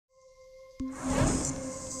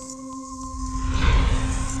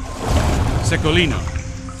Secolino.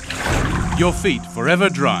 Your feet forever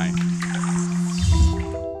dry.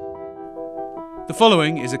 The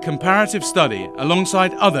following is a comparative study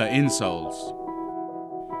alongside other insoles.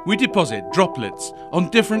 We deposit droplets on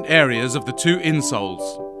different areas of the two insoles.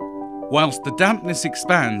 Whilst the dampness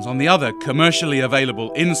expands on the other commercially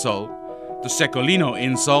available insole, the Secolino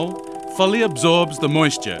insole fully absorbs the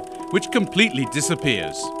moisture, which completely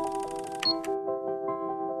disappears.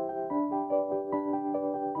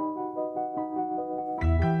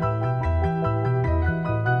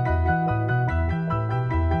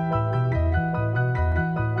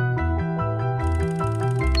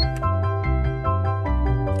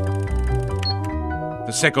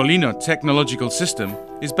 The Secolino technological system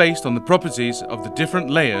is based on the properties of the different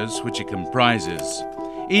layers which it comprises,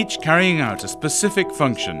 each carrying out a specific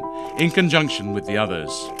function in conjunction with the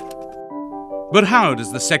others. But how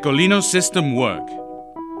does the Secolino system work?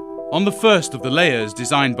 On the first of the layers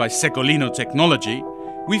designed by Secolino Technology,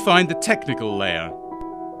 we find the technical layer.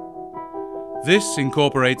 This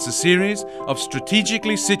incorporates a series of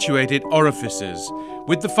strategically situated orifices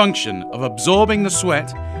with the function of absorbing the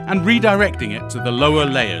sweat and redirecting it to the lower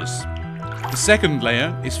layers. The second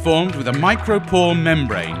layer is formed with a micropore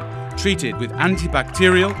membrane treated with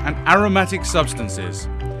antibacterial and aromatic substances,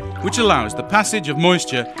 which allows the passage of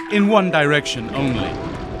moisture in one direction only.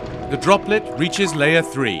 The droplet reaches layer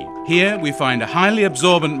 3. Here we find a highly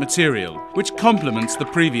absorbent material which complements the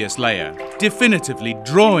previous layer, definitively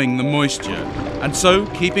drawing the moisture and so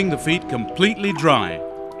keeping the feet completely dry.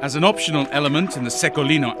 As an optional element in the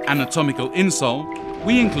Secolino anatomical insole,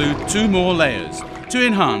 we include 2 more layers to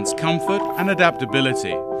enhance comfort and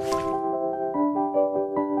adaptability.